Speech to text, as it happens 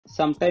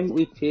Sometimes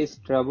we face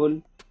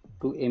trouble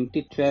to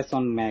empty trash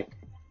on Mac.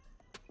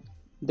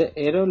 The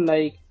error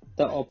like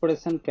the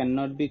operation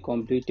cannot be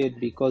completed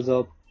because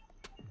of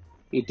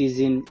it is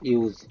in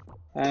use,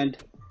 and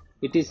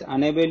it is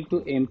unable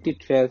to empty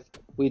trash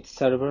with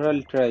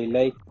several try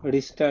like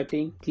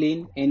restarting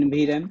clean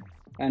environment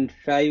and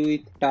try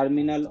with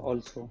terminal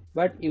also.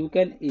 But you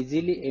can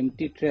easily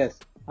empty trash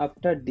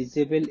after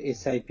disable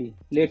SIP.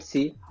 Let's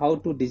see how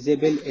to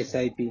disable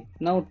SIP.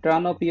 Now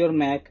turn off your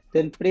Mac,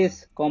 then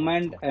press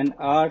Command and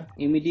R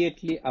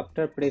immediately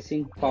after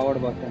pressing power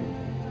button.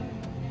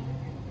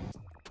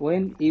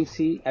 When you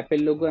see Apple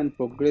logo and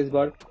progress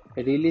bar,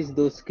 release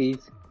those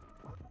keys.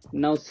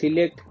 Now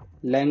select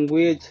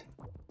language,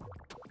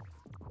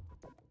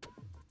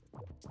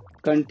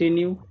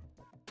 continue,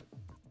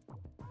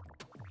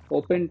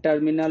 open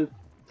terminal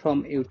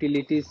from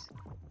utilities.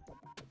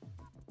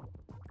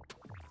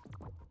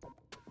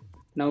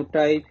 Now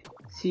type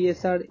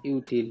CSR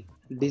util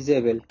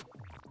disable,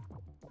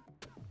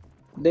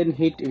 then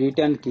hit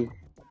return key.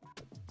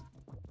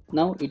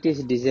 Now it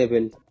is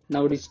disabled.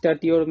 Now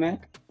restart your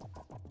Mac,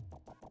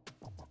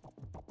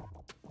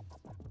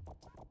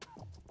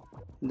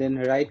 then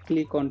right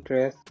click on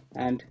trash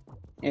and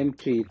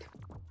empty it.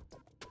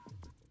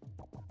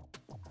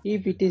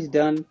 If it is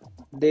done,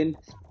 then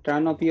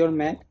turn off your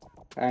Mac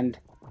and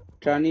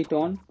turn it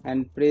on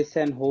and press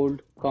and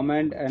hold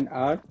Command and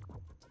R.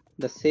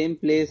 The same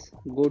place,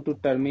 go to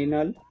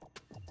terminal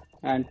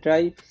and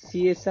type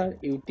CSR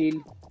util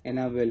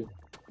enable.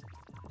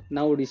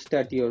 Now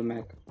restart your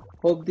Mac.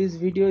 Hope this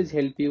video has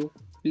helped you.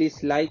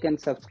 Please like and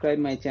subscribe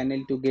my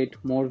channel to get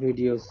more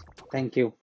videos. Thank you.